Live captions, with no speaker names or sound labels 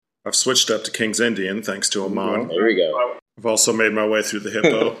I've switched up to King's Indian thanks to Aman. There we go. I've also made my way through the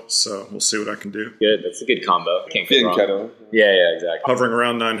hippo, so we'll see what I can do. Good. That's a good combo. Can't go wrong. Yeah, exactly. Hovering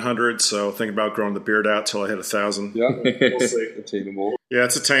around 900, so thinking about growing the beard out till I hit 1,000. Yeah, we'll see. Attainable. Yeah,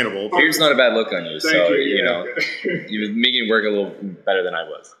 it's attainable. Beard's not a bad look on you, Thank you. you know, you're making it work a little better than I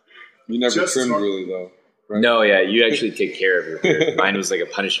was. You never trimmed really, though. Right? No, yeah, you actually take care of your beard. Mine was like a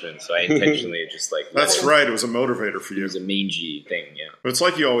punishment, so I intentionally just like... That's right, it was a motivator for you. It was a mangy thing, yeah. But it's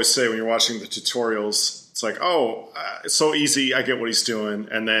like you always say when you're watching the tutorials, it's like, it's so easy, I get what he's doing,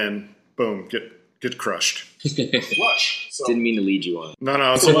 and then, boom, get crushed. Flush. So. Didn't mean to lead you on.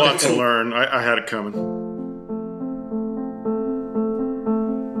 No, it's a lot to learn. I had it coming.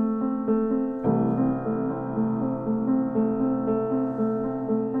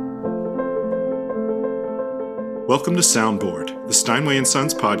 Welcome to Soundboard, the Steinway &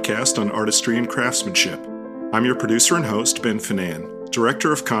 Sons podcast on artistry and craftsmanship. I'm your producer and host, Ben Finan,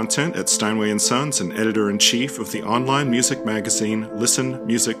 Director of Content at Steinway & Sons and Editor-in-Chief of the online music magazine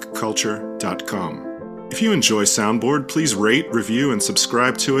listenmusicculture.com. If you enjoy Soundboard, please rate, review, and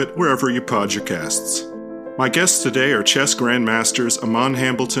subscribe to it wherever you pod your casts. My guests today are chess grandmasters Aman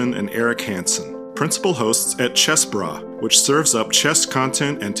Hambleton and Eric Hansen, principal hosts at Chessbrah, which serves up chess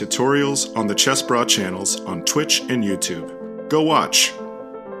content and tutorials on the Chessbrah channels on Twitch and YouTube. Go watch!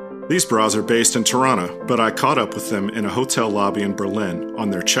 These bras are based in Toronto, but I caught up with them in a hotel lobby in Berlin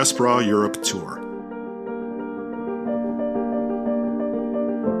on their Chessbrah Europe tour.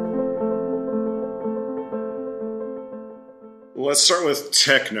 Let's start with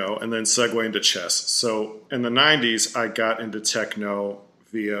techno and then segue into chess. So in the 90s, I got into techno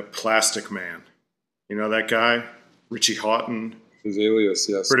via Plastic Man. You know that guy? Richie Houghton. His alias,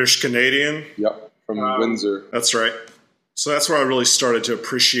 yes. British Canadian. Yep, from Windsor. That's right. So that's where I really started to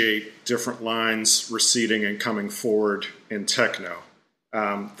appreciate different lines receding and coming forward in techno.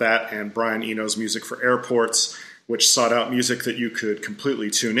 That and Brian Eno's Music for Airports, which sought out music that you could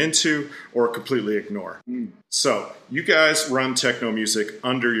completely tune into or completely ignore. So you guys run techno music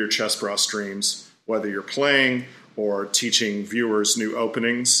under your Chessbrah streams, whether you're playing or teaching viewers new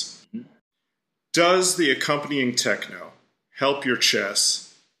openings. Does the accompanying techno help your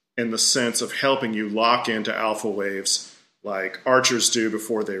chess in the sense of helping you lock into alpha waves like archers do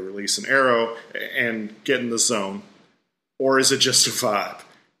before they release an arrow and get in the zone? Or is it just a vibe,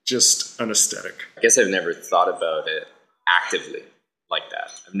 just an aesthetic? I guess I've never thought about it actively like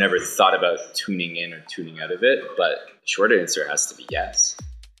that. I've never thought about tuning in or tuning out of it, but the short answer has to be yes.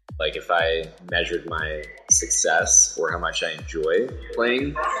 Like if I measured my success or how much I enjoy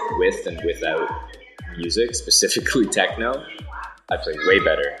playing with and without music, specifically techno, I play way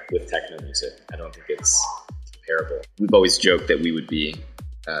better with techno music. I don't think it's comparable. We've always joked that we would be,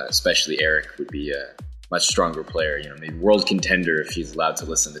 especially Eric, would be a much stronger player, you know, maybe world contender if he's allowed to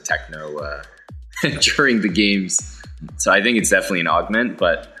listen to techno during the games. So I think it's definitely an augment,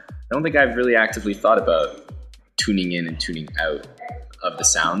 but I don't think I've really actively thought about tuning in and tuning out of the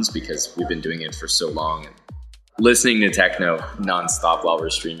sounds because we've been doing it for so long and listening to techno nonstop while we're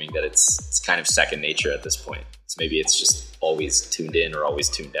streaming that it's kind of second nature at this point. So maybe it's just always tuned in or always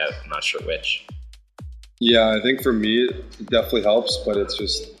tuned out. I'm not sure which. Yeah, I think for me it definitely helps, but it's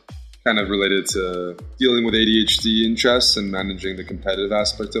just kind of related to dealing with ADHD in chess and managing the competitive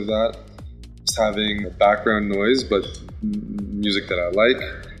aspect of that. Just having a background noise, but music that I like.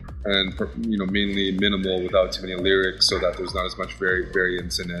 And mainly minimal without too many lyrics so that there's not as much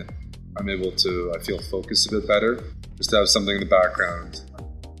variance in it. I'm able to, I feel, focus a bit better, just to have something in the background.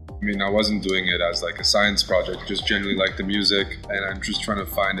 I mean, I wasn't doing it as like a science project, just generally like the music, and I'm just trying to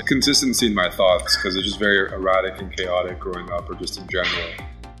find a consistency in my thoughts because they're just very erratic and chaotic growing up or just in general.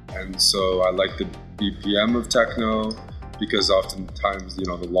 And so I like the BPM of techno because oftentimes,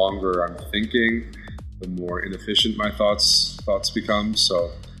 the longer I'm thinking, the more inefficient my thoughts become.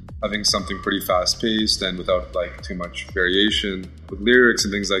 So having something pretty fast-paced and without like too much variation with lyrics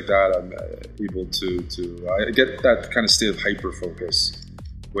and things like that, I'm able to I get that kind of state of hyper-focus,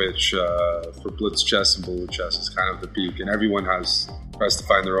 which for blitz chess and bullet chess is kind of the peak. And everyone tries to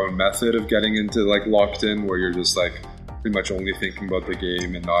find their own method of getting into like locked in, where you're just like pretty much only thinking about the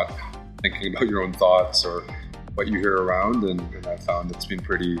game and not thinking about your own thoughts or what you hear around. And I found it's been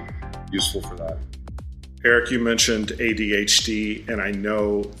pretty useful for that. Eric, you mentioned ADHD, and I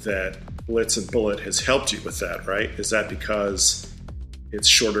know that Blitz and Bullet has helped you with that, right? Is that because it's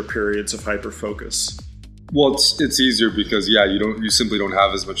shorter periods of hyper-focus? Well, it's easier because, you simply don't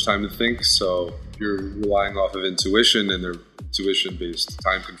have as much time to think, so you're relying off of intuition, and they're intuition-based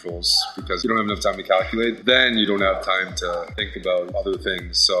time controls because you don't have enough time to calculate, then you don't have time to think about other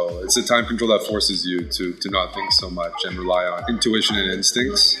things. So it's a time control that forces you to not think so much and rely on intuition and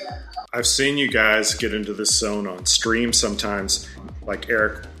instincts. I've seen you guys get into this zone on stream sometimes. Like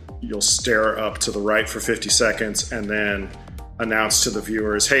Eric, you'll stare up to the right for 50 seconds and then announce to the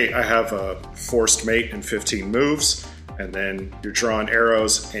viewers, hey, I have a forced mate in 15 moves. And then you're drawing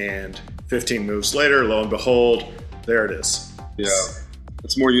arrows, and 15 moves later, lo and behold, there it is. Yeah,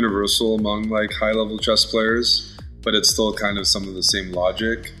 it's more universal among like high-level chess players, but it's still kind of some of the same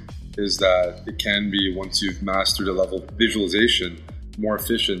logic, is that it can be, once you've mastered a level of visualization, more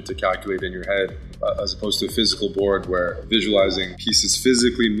efficient to calculate in your head as opposed to a physical board where visualizing pieces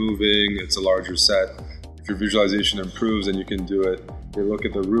physically moving, it's a larger set. If your visualization improves and you can do it, you look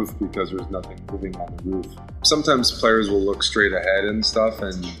at the roof because there's nothing moving on the roof. Sometimes players will look straight ahead and stuff,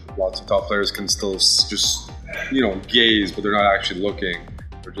 and lots of top players can still just, gaze, but they're not actually looking.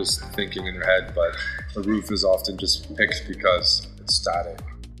 They're just thinking in their head, but the roof is often just picked because it's static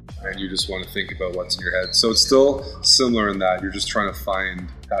and you just want to think about what's in your head. So it's still similar in that you're just trying to find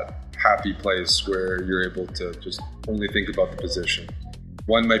that happy place where you're able to just only think about the position.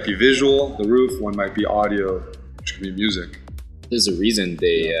 One might be visual, the roof, one might be audio, which could be music. There's a reason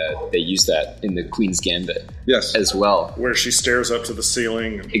they use that in the Queen's Gambit, yes, as well. Where she stares up to the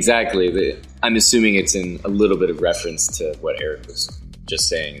ceiling. Exactly. I'm assuming it's in a little bit of reference to what Eric was just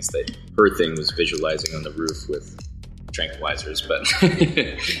saying, is that her thing was visualizing on the roof with tranquilizers, but,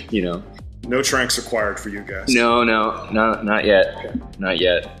 No tranks acquired for you guys. No, not yet. Okay. Not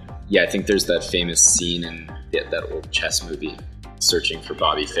yet. Yeah, I think there's that famous scene in that old chess movie, Searching for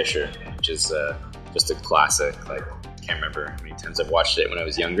Bobby Fischer, which is just a classic. Like, can't remember how many times I've watched it when I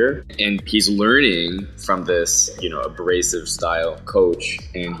was younger. And he's learning from this, abrasive style coach,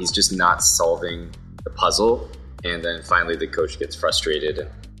 and he's just not solving the puzzle. And then finally the coach gets frustrated and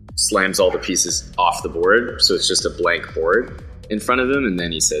slams all the pieces off the board. So it's just a blank board in front of him. And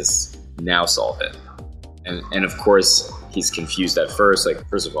then he says, now solve it. And of course, he's confused at first. Like,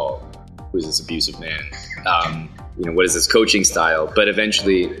 first of all, who's this abusive man? What is his coaching style? But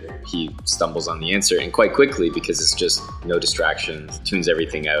eventually he stumbles on the answer, and quite quickly, because it's just no distractions, tunes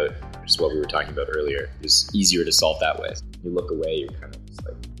everything out, which is what we were talking about earlier. It's easier to solve that way. You look away, you're kind of just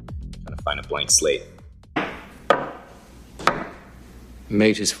like trying to find a blank slate.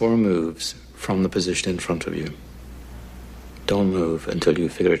 Mate is 4 moves from the position in front of you. Don't move until you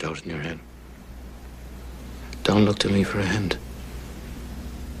figure it out in your head. Don't look to me for a hint.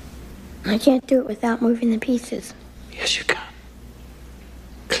 I can't do it without moving the pieces. Yes, you can.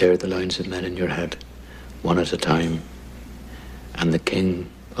 Clear the lines of men in your head, one at a time, and the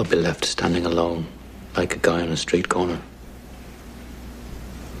king will be left standing alone, like a guy on a street corner.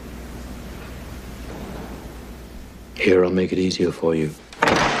 Here, I'll make it easier for you.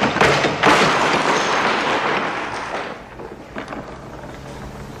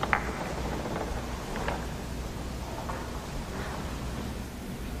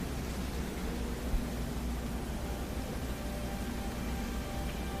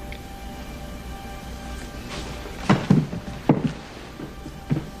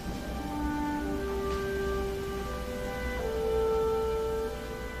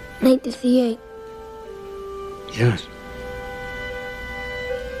 Knight to c8. Yes.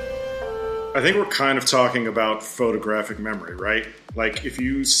 I think we're kind of talking about photographic memory, right? Like, if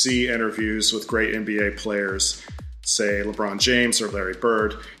you see interviews with great NBA players, say LeBron James or Larry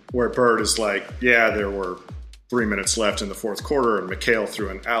Bird, where Bird is like, yeah, there were 3 minutes left in the fourth quarter, and McHale threw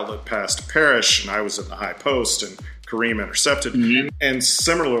an outlet pass to Parrish, and I was in the high post, and Kareem intercepted. Mm-hmm. And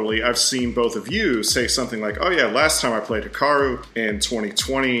similarly, I've seen both of you say something like, oh yeah, last time I played Hikaru in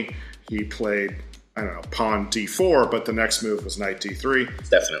 2020, he played, pawn d4, but the next move was knight d3.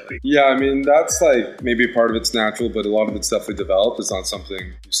 Definitely. Yeah, I mean, that's like maybe part of it's natural, but a lot of it's definitely developed. It's not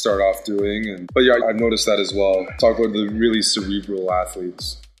something you start off doing. But yeah, I've noticed that as well. Talk about the really cerebral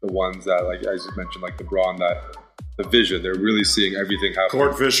athletes, the ones that, like, as you mentioned, like LeBron, that the vision, they're really seeing everything happen.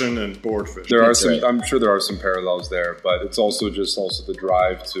 Court vision and board vision. There are some, right. I'm sure there are some parallels there, but it's also the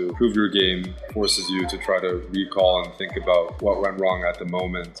drive to improve your game forces you to try to recall and think about what went wrong at the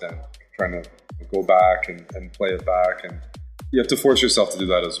moment and trying to go back and play it back. And you have to force yourself to do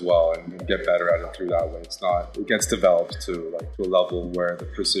that as well and get better at it through that way. It gets developed to a level where the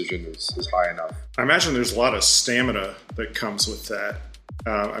precision is high enough. I imagine there's a lot of stamina that comes with that.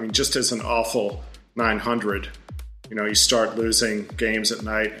 Just as an awful 900, you start losing games at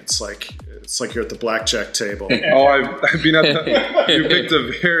night. It's like you're at the blackjack table. Oh, I've been at you picked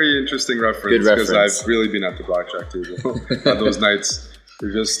a very interesting reference because I've really been at the blackjack table on those nights.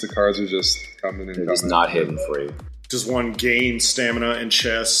 The cards are just coming and They're coming. just not hidden for you. Does one gain stamina in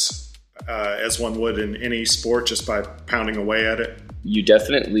chess as one would in any sport just by pounding away at it? You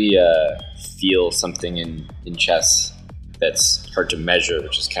definitely feel something in chess that's hard to measure,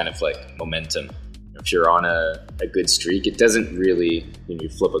 which is kind of like momentum. If you're on a good streak, it doesn't really, you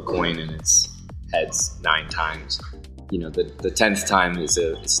flip a coin and it's heads 9 times. The 10th time is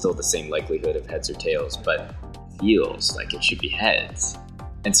still the same likelihood of heads or tails, but it feels like it should be heads.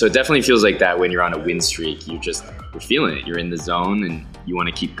 And so it definitely feels like that when you're on a win streak. You're feeling it. You're in the zone and you want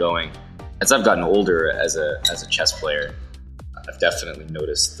to keep going. As I've gotten older as a chess player, I've definitely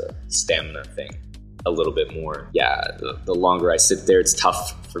noticed the stamina thing a little bit more. Yeah, the longer I sit there, it's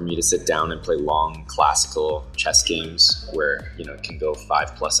tough for me to sit down and play long classical chess games where, it can go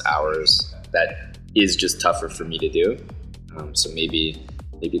 5+ hours. That is just tougher for me to do. So maybe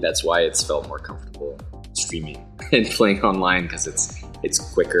that's why it's felt more comfortable streaming and playing online, because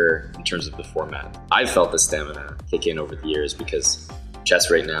it's quicker in terms of the format. I've felt the stamina kick in over the years because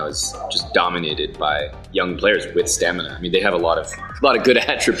chess right now is just dominated by young players with stamina. I mean, they have a lot of good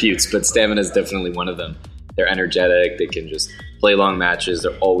attributes, but stamina is definitely one of them. They're energetic. They can just play long matches.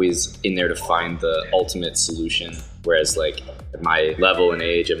 They're always in there to find the ultimate solution. Whereas like at my level and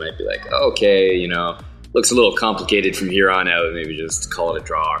age, it might be like, okay, looks a little complicated from here on out. Maybe just call it a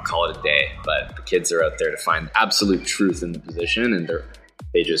draw or call it a day. But the kids are out there to find absolute truth in the position, and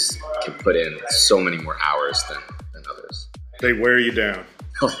they just can put in so many more hours than others. They wear you down.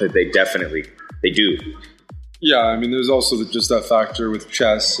 They do. Yeah, I mean, there's also just that factor with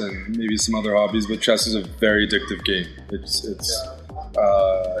chess and maybe some other hobbies, but chess is a very addictive game. It's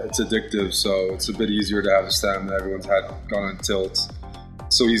addictive, so it's a bit easier to have a stamina. Everyone's gone on tilt.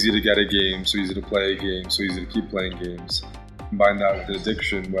 So easy to get a game, so easy to play a game, so easy to keep playing games. Combine that with an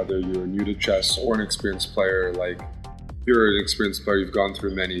addiction, whether you're new to chess or an experienced player. Like, if you're an experienced player, you've gone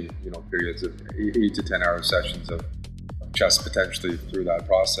through many, periods of 8 to 10 hour sessions of chess potentially through that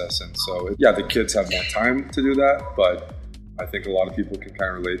process. And so, yeah, the kids have more time to do that, but I think a lot of people can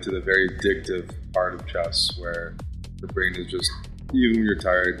kind of relate to the very addictive part of chess where the brain is just, even when you're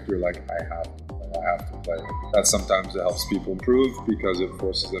tired, you're like, I have to play. That sometimes it helps people improve because it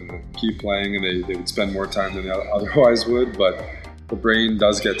forces them to keep playing, and they would spend more time than they otherwise would, but the brain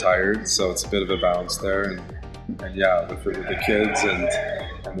does get tired, so it's a bit of a balance there. And yeah, with the kids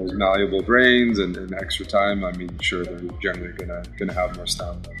and those malleable brains and extra time, I mean, sure, they're generally gonna have more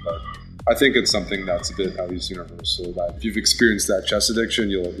stamina. But I think it's something that's a bit at least universal. That if you've experienced that chess addiction,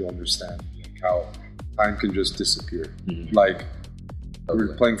 you'll understand how time can just disappear. Mm-hmm. Like we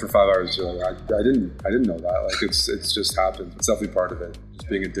were playing for 5 hours. I didn't know that. Like it's just happened. It's definitely part of it. Just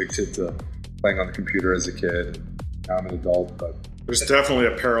being addicted to playing on the computer as a kid. Now I'm an adult, but. There's definitely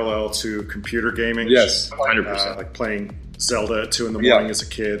a parallel to computer gaming. Yes, 100%. Like playing Zelda at 2 in the morning as a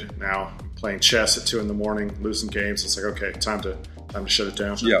kid. Now playing chess at 2 in the morning, losing games. It's like, okay, time to shut it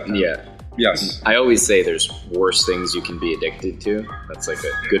down. Yeah. Yes. I always say there's worse things you can be addicted to. That's like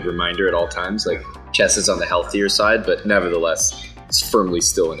a good reminder at all times. Like chess is on the healthier side, but nevertheless, it's firmly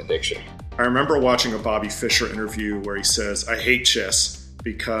still an addiction. I remember watching a Bobby Fischer interview where he says, I hate chess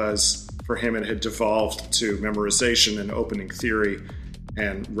because for him it had devolved to memorization and opening theory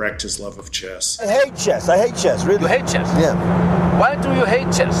and wrecked his love of chess. I hate chess, really. You hate chess? Yeah. Why do you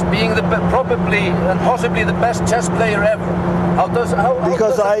hate chess, being probably and possibly the best chess player ever?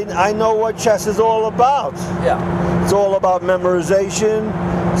 Because I know what chess is all about. Yeah. It's all about memorization,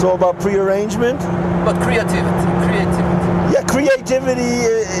 it's all about prearrangement. But creativity. Yeah, creativity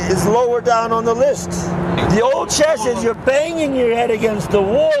is lower down on the list. The old chess is you're banging your head against the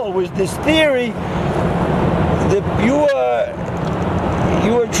wall with this theory that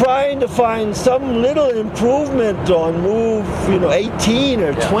you are trying to find some little improvement on move, 18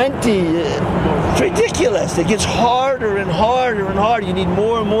 or 20. It's ridiculous. It gets harder and harder and harder. You need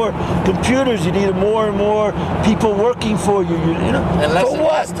more and more computers. You need more and more people working for you. And less and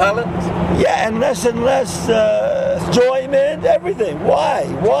less talent. Yeah, and less enjoyment, everything.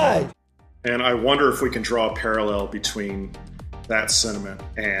 Why? And I wonder if we can draw a parallel between that sentiment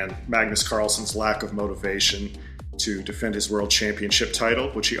and Magnus Carlsen's lack of motivation to defend his world championship title,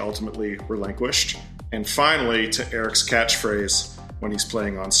 which he ultimately relinquished. And finally, to Eric's catchphrase when he's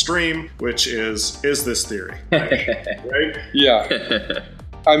playing on stream, which is this theory? Right? Yeah.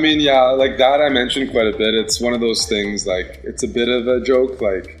 I mean, yeah, like that I mentioned quite a bit. It's one of those things, like, it's a bit of a joke.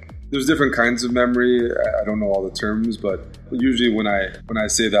 Like, there's different kinds of memory. I don't know all the terms, but usually when I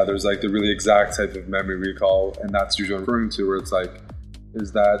say that, there's like the really exact type of memory recall, and that's usually what I'm referring to, where it's like,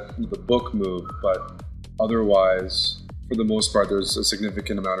 is that the book move? But otherwise, for the most part, there's a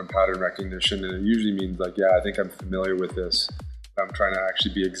significant amount of pattern recognition, and it usually means like, yeah, I think I'm familiar with this. I'm trying to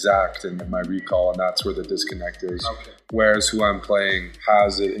actually be exact in my recall, and that's where the disconnect is. Okay. Whereas who I'm playing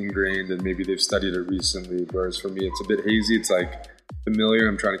has it ingrained and maybe they've studied it recently, whereas for me it's a bit hazy. It's like familiar,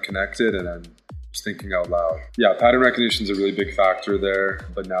 I'm trying to connect it, and I'm just thinking out loud. Yeah, pattern recognition is a really big factor there,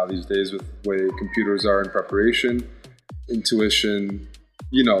 but now these days with the way computers are in preparation, intuition,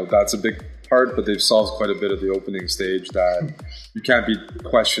 that's a big part, but they've solved quite a bit of the opening stage that you can't be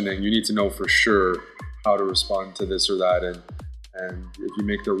questioning. You need to know for sure how to respond to this or that, and if you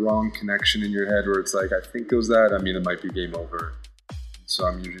make the wrong connection in your head where it's like, I think it was that, it might be game over. So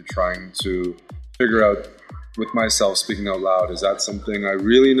I'm usually trying to figure out with myself, speaking out loud, is that something I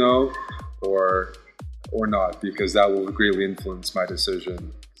really know or not? Because that will greatly influence my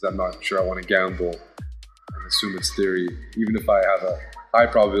decision, because I'm not sure I want to gamble and assume it's theory. Even if I have a high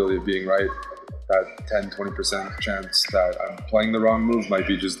probability of being right, that 10-20% chance that I'm playing the wrong move might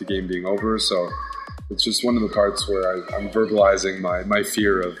be just the game being over. So it's just one of the parts where I'm verbalizing my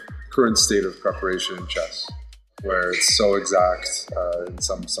fear of current state of preparation in chess, where it's so exact in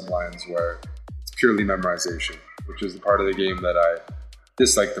some lines where it's purely memorization, which is the part of the game that I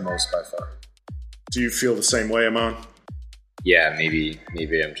dislike the most by far. Do you feel the same way, Aman? Yeah, maybe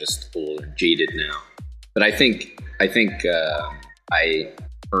I'm just old and jaded now. But I think I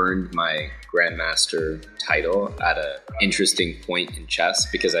earned my Grandmaster title at an interesting point in chess,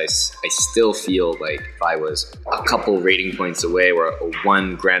 because I still feel like if I was a couple rating points away or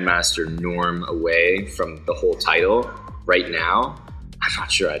one Grandmaster norm away from the whole title right now, I'm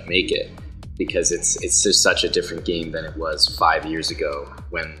not sure I'd make it, because it's just such a different game than it was 5 years ago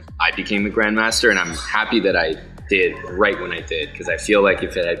when I became a Grandmaster, and I'm happy that I did right when I did, because I feel like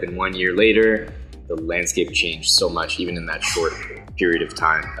if it had been 1 year later, the landscape changed so much, even in that short period of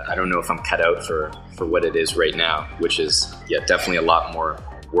time. I don't know if I'm cut out for what it is right now, which is, definitely a lot more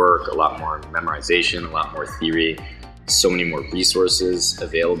work, a lot more memorization, a lot more theory, so many more resources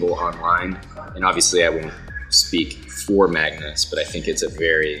available online. And obviously I won't speak for Magnus, but I think it's a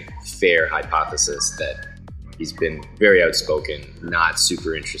very fair hypothesis that he's been very outspoken, not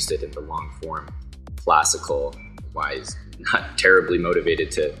super interested in the long form classical, why he's not terribly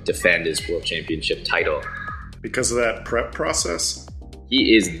motivated to defend his world championship title. Because of that prep process?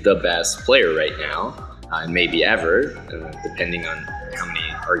 He is the best player right now, and maybe ever, depending on how many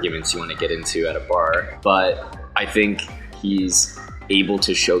arguments you want to get into at a bar. But I think he's able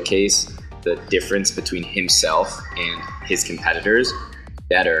to showcase the difference between himself and his competitors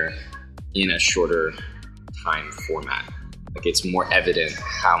better in a shorter time format. Like, it's more evident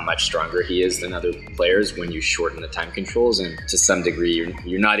how much stronger he is than other players when you shorten the time controls, and to some degree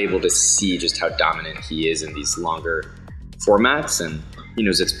you're not able to see just how dominant he is in these longer formats, and he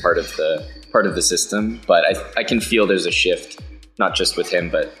knows it's part of the system. But I can feel there's a shift, not just with him,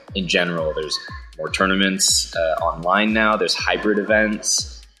 but in general. There's more tournaments online now, there's hybrid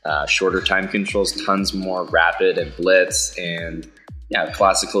events, shorter time controls, tons more rapid and blitz, and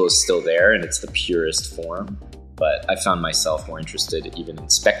classical is still there and it's the purest form. But I found myself more interested even in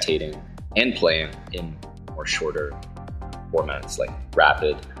spectating and playing in more shorter formats, like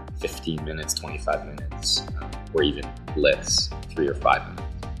rapid, 15 minutes, 25 minutes, or even blitz, 3 or 5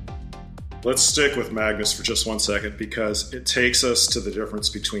 minutes. Let's stick with Magnus for just 1 second, because it takes us to the difference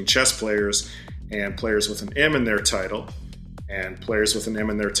between chess players and players with an M in their title, and players with an M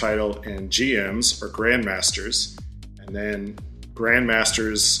in their title and GMs or Grandmasters, and then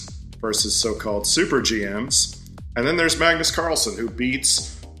Grandmasters versus so-called Super GMs. And then there's Magnus Carlsen, who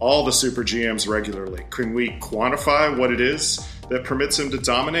beats all the Super GMs regularly. Can we quantify what it is that permits him to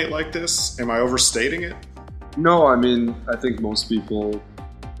dominate like this? Am I overstating it? No, I think most people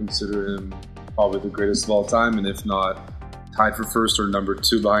consider him probably the greatest of all time, and if not, tied for first or number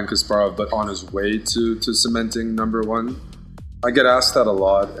 2 behind Chessbrah, but on his way to cementing number 1. I get asked that a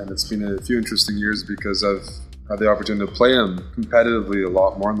lot, and it's been a few interesting years because I've had the opportunity to play him competitively a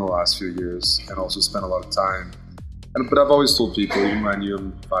lot more in the last few years, and also spent a lot of time. But I've always told people, even when I knew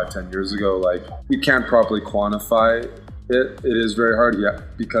him 5-10 years ago, like, you can't properly quantify it. It is very hard,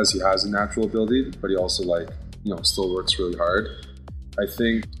 because he has a natural ability, but he also still works really hard. I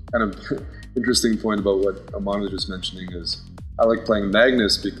think kind of interesting point about what Aman was just mentioning is I like playing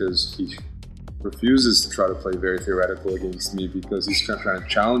Magnus because he refuses to try to play very theoretical against me, because he's trying to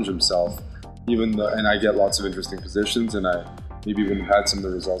challenge himself. And I get lots of interesting positions, and I maybe wouldn't have had some of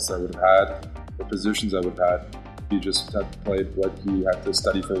the results that I would have had, or positions I would have had. He just had played what he had to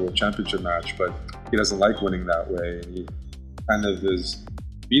study for a World Championship match, but he doesn't like winning that way. And he kind of is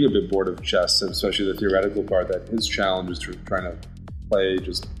being a bit bored of chess, especially the theoretical part, that his challenge is trying to play,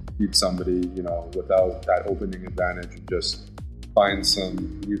 just beat somebody, without that opening advantage, and just find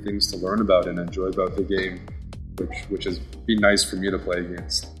some new things to learn about and enjoy about the game which has been nice for me to play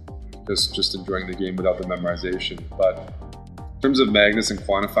against. Just enjoying the game without the memorization. But in terms of Magnus and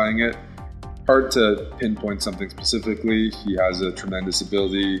quantifying it, hard to pinpoint something specifically. He has a tremendous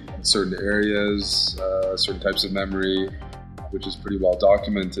ability in certain areas, certain types of memory, which is pretty well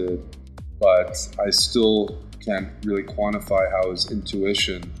documented. But I still can't really quantify how his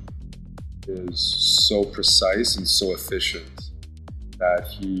intuition is so precise and so efficient that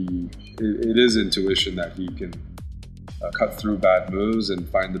it is intuition that he can cut through bad moves and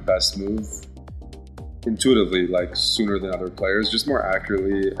find the best move intuitively, like sooner than other players, just more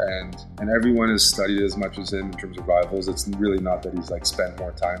accurately. And everyone has studied as much as him in terms of rivals. It's really not that he's like spent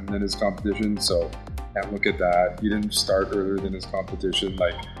more time than his competition, so can't look at that. He didn't start earlier than his competition.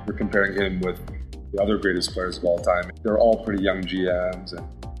 Like, we're comparing him with the other greatest players of all time. They're all pretty young GMs and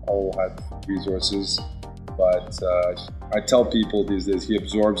all had resources. But I tell people these days he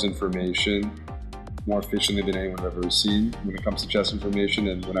absorbs information more efficiently than anyone I've ever seen when it comes to chess information.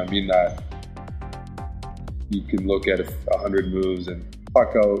 And when I mean that, he can look at 100 moves and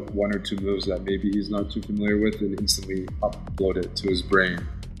pluck out 1 or 2 moves that maybe he's not too familiar with and instantly upload it to his brain.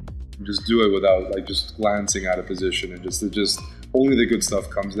 And just do it without like just glancing at a position, and just only the good stuff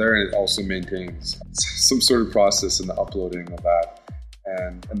comes there, and it also maintains some sort of process in the uploading of that.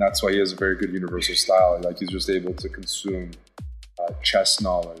 And that's why he has a very good universal style. Like, he's just able to consume chess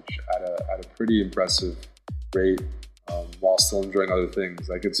knowledge at a pretty impressive rate while still enjoying other things.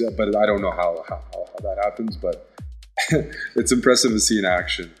 But I don't know how that happens, but it's impressive to see in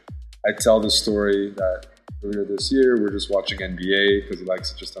action. I tell the story that earlier this year we're just watching NBA because he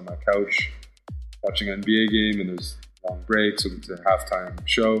likes it just on my couch, watching an NBA game, and there's long breaks, so it's a halftime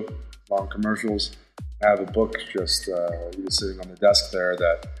show, long commercials. I have a book just sitting on the desk there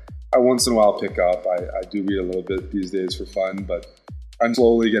that I once in a while pick up. I do read a little bit these days for fun, but I'm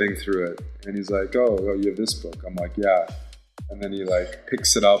slowly getting through it. And he's like, oh, you have this book? I'm like, yeah. And then he like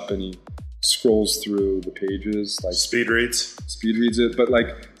picks it up and he scrolls through the pages, like speed reads it, but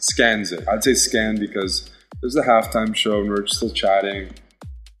like scans it. I'd say scan because there's a halftime show and we're still chatting,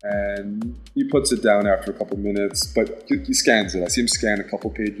 and he puts it down after a couple minutes, but he scans it. I see him scan a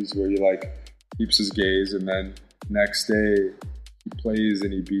couple pages where he like keeps his gaze, and then next day he plays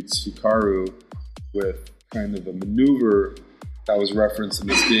and he beats Hikaru with kind of a maneuver that was referenced in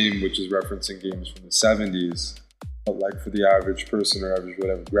this game, which is referencing games from the 70s. But like for the average person or average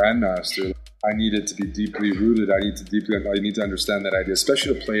whatever grandmaster, I need it to be deeply rooted. I need to understand that idea,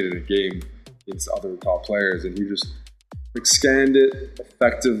 especially to play it in a game against other top players. And he just like scanned it,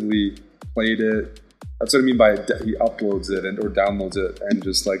 effectively played it. That's what I mean by he uploads it or downloads it and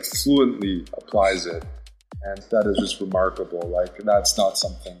just like fluently applies it. And that is just remarkable. Like, that's not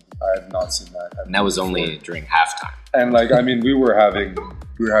something I have not seen that. And that was only during halftime. And like, I mean, we were having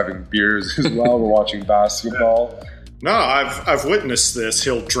beers as well. We're watching basketball. No, I've witnessed this.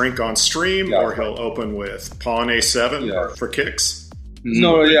 He'll drink on stream, or he'll open with pawn A7 for kicks.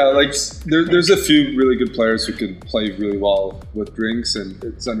 No, yeah, like there's a few really good players who can play really well with drinks, and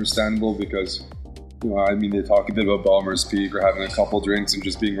it's understandable because, you know, I mean, they talk a bit about Ballmer's Peak or having a couple drinks and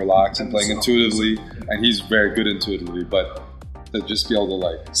just being relaxed and playing intuitively, and he's very good intuitively, but to just be able to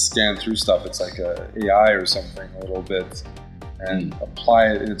like scan through stuff, it's like a AI or something a little bit, and apply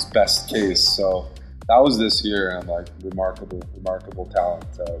it in its best case. So that was this year, and I'm like, remarkable talent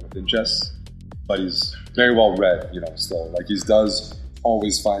within chess, but he's very well read, you know, still. Like, he does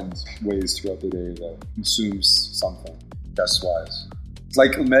always find ways throughout the day that consumes something chess-wise. It's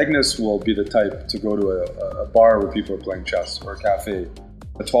like Magnus will be the type to go to a bar where people are playing chess, or a cafe.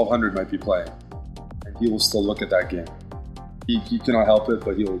 A 1200 might be playing, and he will still look at that game. He cannot help it,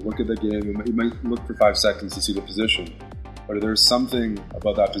 but he'll look at the game. He might look for 5 seconds to see the position. But if there's something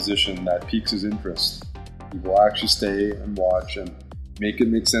about that position that piques his interest, he will actually stay and watch and make it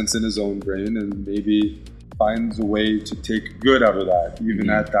make sense in his own brain, and maybe finds a way to take good out of that, even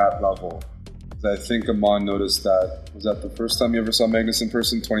at that level. I think Aman noticed that. Was that the first time you ever saw Magnus in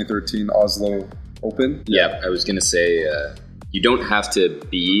person? 2013 Oslo Open? Yeah, I was going to say, you don't have to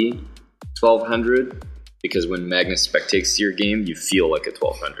be 1200, because when Magnus spectates your game, you feel like a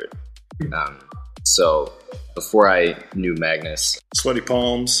 1200. So before I knew Magnus... Sweaty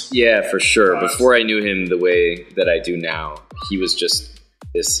palms. Yeah, for sure. Before I knew him the way that I do now, he was just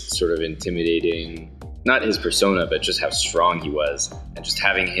this sort of intimidating... Not his persona, but just how strong he was. And just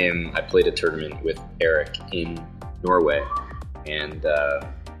having him... I played a tournament with Eric in Norway, and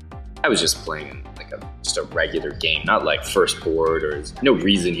I was just playing like just a regular game, not like first board, or no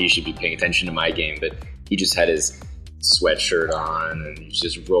reason he should be paying attention to my game, but he just had his sweatshirt on and he's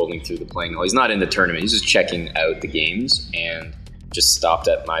just rolling through the playing hall. He's not in the tournament, he's just checking out the games, and just stopped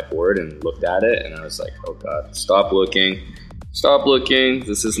at my board and looked at it, and I was like, oh God, stop looking.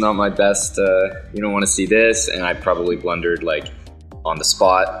 This is not my best. You don't want to see this. And I probably blundered like on the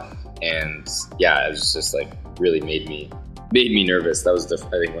spot. And yeah, it was just like really made me nervous. That was I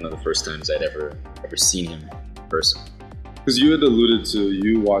think one of the first times I'd ever seen him in person. Because you had alluded to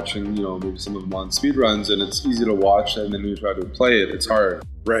you watching, maybe some of them on speedruns, and it's easy to watch, and then when you try to play it, it's hard.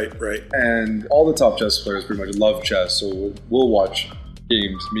 Right. And all the top chess players pretty much love chess, so we'll watch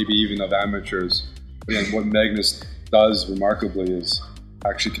games, maybe even of amateurs. And what Magnus does remarkably is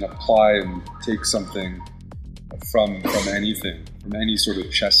actually can apply and take something from anything, from any sort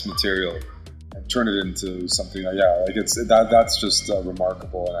of chess material, and turn it into something that's just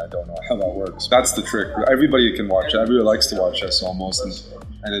remarkable, and I don't know how that works. That's the trick. Everybody can watch it. Everybody likes to watch chess almost,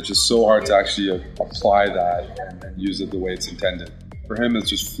 and it's just so hard to actually apply that and use it the way it's intended. For him, it's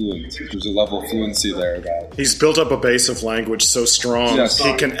just fluent. There's a level of fluency there that... He's built up a base of language so strong,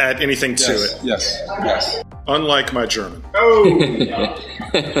 he can add anything to it. Yes. Unlike my German.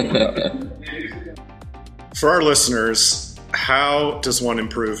 For our listeners, how does one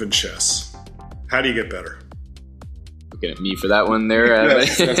improve in chess? How do you get better? Looking at me for that one there.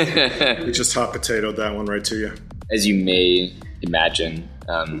 We just hot potatoed that one right to you. As you may imagine,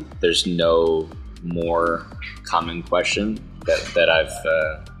 there's no more common question that I've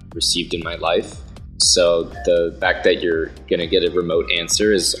received in my life. So the fact that you're going to get a remote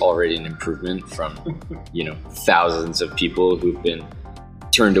answer is already an improvement from, thousands of people who've been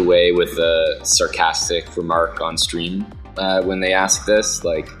turned away with a sarcastic remark on stream when they ask this,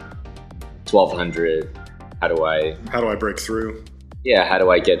 like 1200, how do I break through? Yeah, how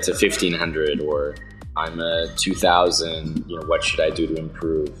do I get to 1500? Or I'm a 2000, what should I do to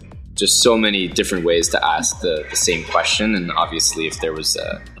improve? Just so many different ways to ask the same question, and obviously if there was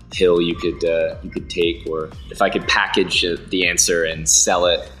a pill you could take, or if I could package the answer and sell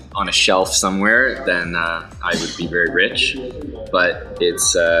it on a shelf somewhere, then I would be very rich. But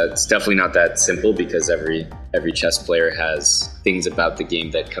it's definitely not that simple, because every chess player has things about the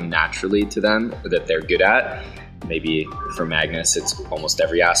game that come naturally to them that they're good at. Maybe for Magnus it's almost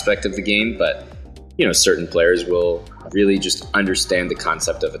every aspect of the game, but certain players will really just understand the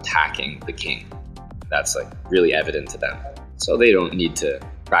concept of attacking the king. That's like really evident to them. So they don't need to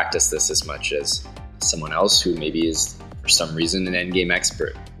practice this as much as someone else who maybe is, for some reason, an endgame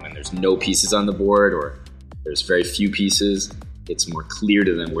expert. When there's no pieces on the board, or there's very few pieces, it's more clear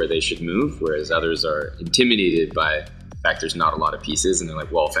to them where they should move, whereas others are intimidated by the fact there's not a lot of pieces, and they're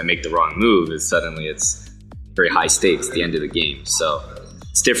like, well, if I make the wrong move, it's very high stakes at the end of the game. So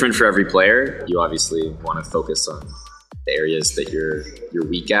it's different for every player. You obviously want to focus on the areas that you're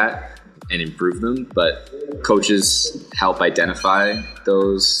weak at and improve them, but coaches help identify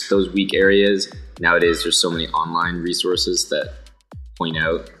those weak areas. Nowadays, there's so many online resources that point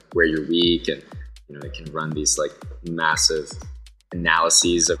out where you're weak, and they can run these like massive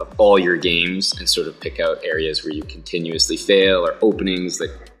analyses of all your games and sort of pick out areas where you continuously fail, or openings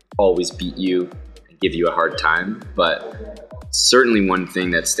that always beat you and give you a hard time. But certainly one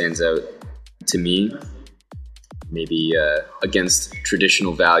thing that stands out to me, maybe against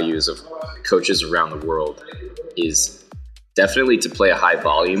traditional values of coaches around the world, is definitely to play a high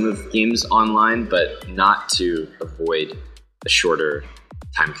volume of games online, but not to avoid the shorter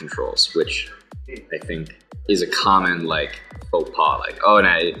time controls, which I think is a common faux pas.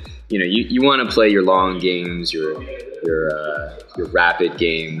 You want to play your long games, your rapid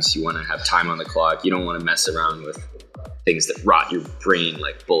games. You want to have time on the clock. You don't want to mess around with things that rot your brain,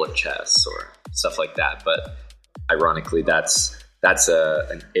 like bullet chess or stuff like that. But ironically, that's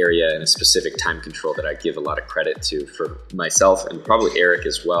an area and a specific time control that I give a lot of credit to for myself, and probably Eric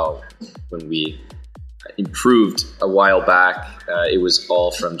as well. When we improved a while back, it was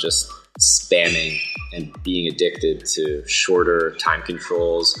all from just spamming and being addicted to shorter time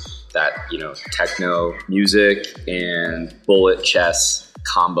controls, that techno music and bullet chess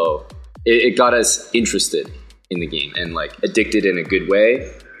combo. It got us interested in the game, and addicted in a good way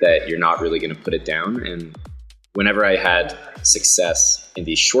that you're not really going to put it down. And whenever I had success in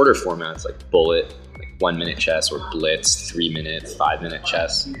these shorter formats like bullet, 1 minute chess, or blitz, 3 minute, 5 minute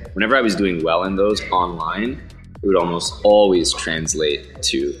chess, whenever I was doing well in those online, it would almost always translate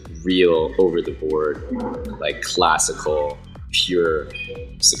to real over the board, classical, pure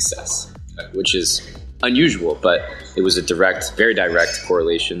success, which is unusual, but it was a very direct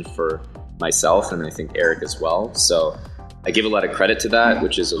correlation for myself, and I think Eric as well. So I give a lot of credit to that,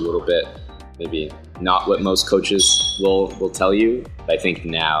 which is a little bit maybe not what most coaches will tell you. I think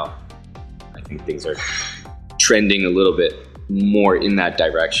now, things are trending a little bit more in that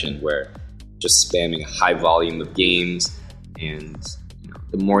direction, where just spamming a high volume of games And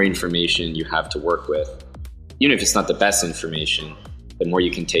the more information you have to work with, even if it's not the best information, the more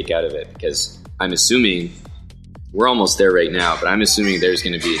you can take out of it. Because I'm assuming, we're almost there right now, but I'm assuming there's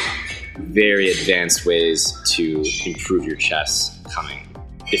going to be very advanced ways to improve your chess coming.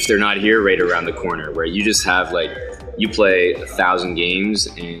 If they're not here, right around the corner, where you just have you play 1,000 games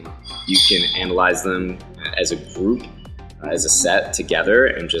and you can analyze them as a group, as a set together,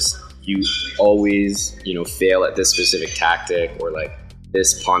 and just you always, fail at this specific tactic or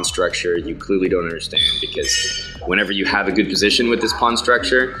this pawn structure you clearly don't understand, because whenever you have a good position with this pawn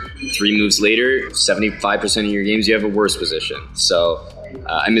structure, 3 moves later, 75% of your games you have a worse position. So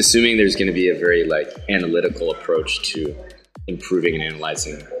I'm assuming there's going to be a very analytical approach to improving and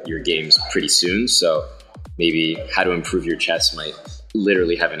analyzing your games pretty soon. So maybe how to improve your chess might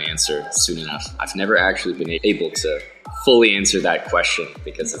literally have an answer soon enough. I've never actually been able to fully answer that question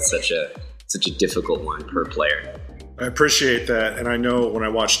because it's such a difficult one per player. I appreciate that, and I know when I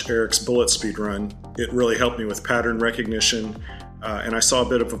watched Eric's bullet speed run, it really helped me with pattern recognition, and I saw a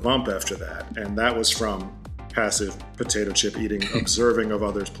bit of a bump after that, and that was from passive potato chip eating, observing of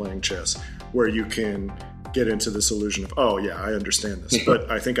others playing chess, where you can get into this illusion of, oh yeah, I understand this,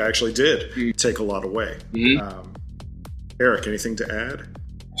 but I think I actually did take a lot away. Eric, anything to add?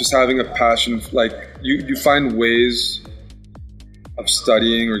 Just having a passion, you find ways of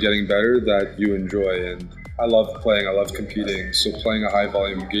studying or getting better that you enjoy, and I love playing, I love competing, so playing a high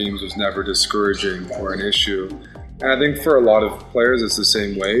volume of games was never discouraging or an issue. And I think for a lot of players it's the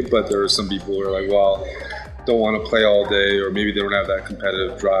same way, but there are some people who are well, don't want to play all day, or maybe they don't have that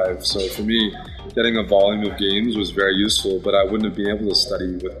competitive drive. So for me, getting a volume of games was very useful, but I wouldn't have been able to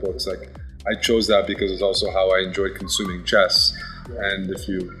study with books. I chose that because it's also how I enjoyed consuming chess. And if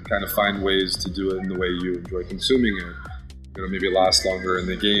you kind of find ways to do it in the way you enjoy consuming it, maybe last longer in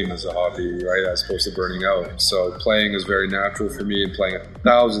the game as a hobby, right, as opposed to burning out. So playing is very natural for me, and playing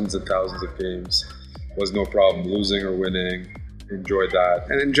thousands and thousands of games was no problem. Losing or winning, enjoyed that.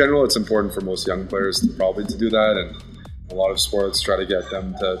 And in general, it's important for most young players to do that, and a lot of sports try to get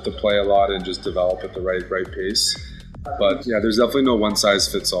them to play a lot and just develop at the right pace. But yeah, there's definitely no one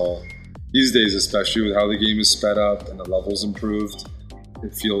size fits all. These days, especially with how the game is sped up and the levels improved,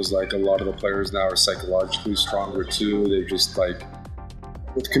 it feels like a lot of the players now are psychologically stronger too. They just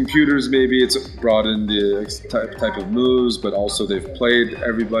with computers, maybe it's broadened the type of moves, but also they've played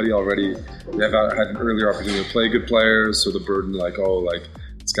everybody already. They've had an earlier opportunity to play good players, so the burden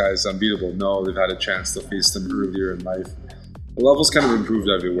this guy's unbeatable. No, they've had a chance to face them earlier in life. The levels kind of improved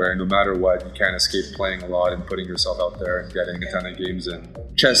everywhere. No matter what, you can't escape playing a lot and putting yourself out there and getting a ton of games in.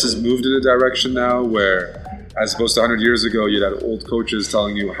 Chess has moved in a direction now where, as opposed to 100 years ago, you'd had old coaches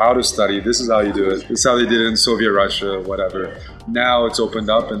telling you how to study. This is how you do it. This is how they did it in Soviet Russia, whatever. Now it's opened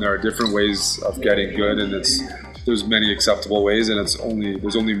up, and there are different ways of getting good, and there's many acceptable ways, and there's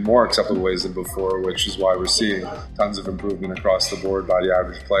only more acceptable ways than before, which is why we're seeing tons of improvement across the board by the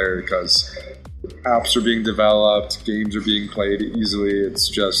average player, because apps are being developed, games are being played easily. It's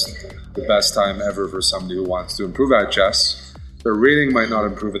just the best time ever for somebody who wants to improve at chess. Their rating might not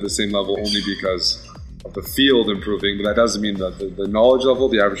improve at the same level only because of the field improving, but that doesn't mean that the knowledge level,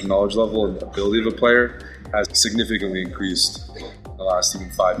 the average knowledge level and ability of a player has significantly increased in the last even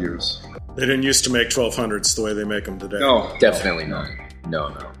 5 years. They didn't used to make 1200s the way they make them today. No, definitely not.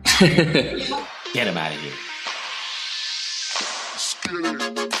 No. Get him out of here.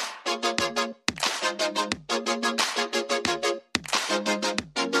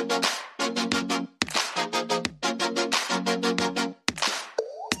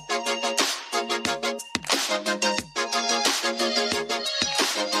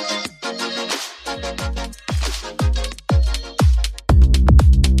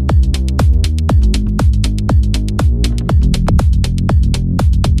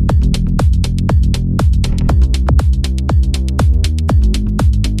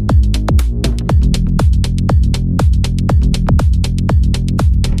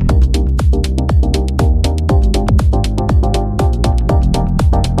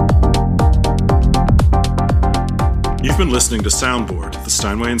 Listening to Soundboard, the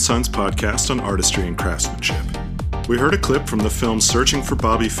Steinway & Sons podcast on artistry and craftsmanship. We heard a clip from the film Searching for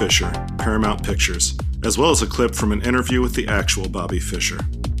Bobby Fischer, Paramount Pictures, as well as a clip from an interview with the actual Bobby Fischer.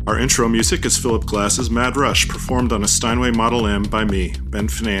 Our intro music is Philip Glass's Mad Rush, performed on a Steinway Model M by me, Ben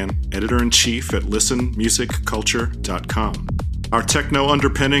Finan, editor-in-chief at listenmusicculture.com. Our techno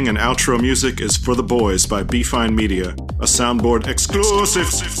underpinning and outro music is For the Boys by Be Fine Media, a Soundboard exclusive.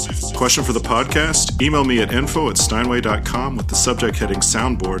 Question for the podcast? Email me at info@steinway.com with the subject heading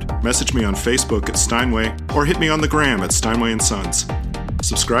Soundboard, message me on Facebook at Steinway, or hit me on the gram at Steinway & Sons.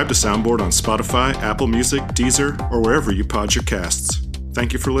 Subscribe to Soundboard on Spotify, Apple Music, Deezer, or wherever you pod your casts.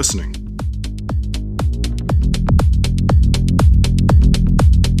 Thank you for listening.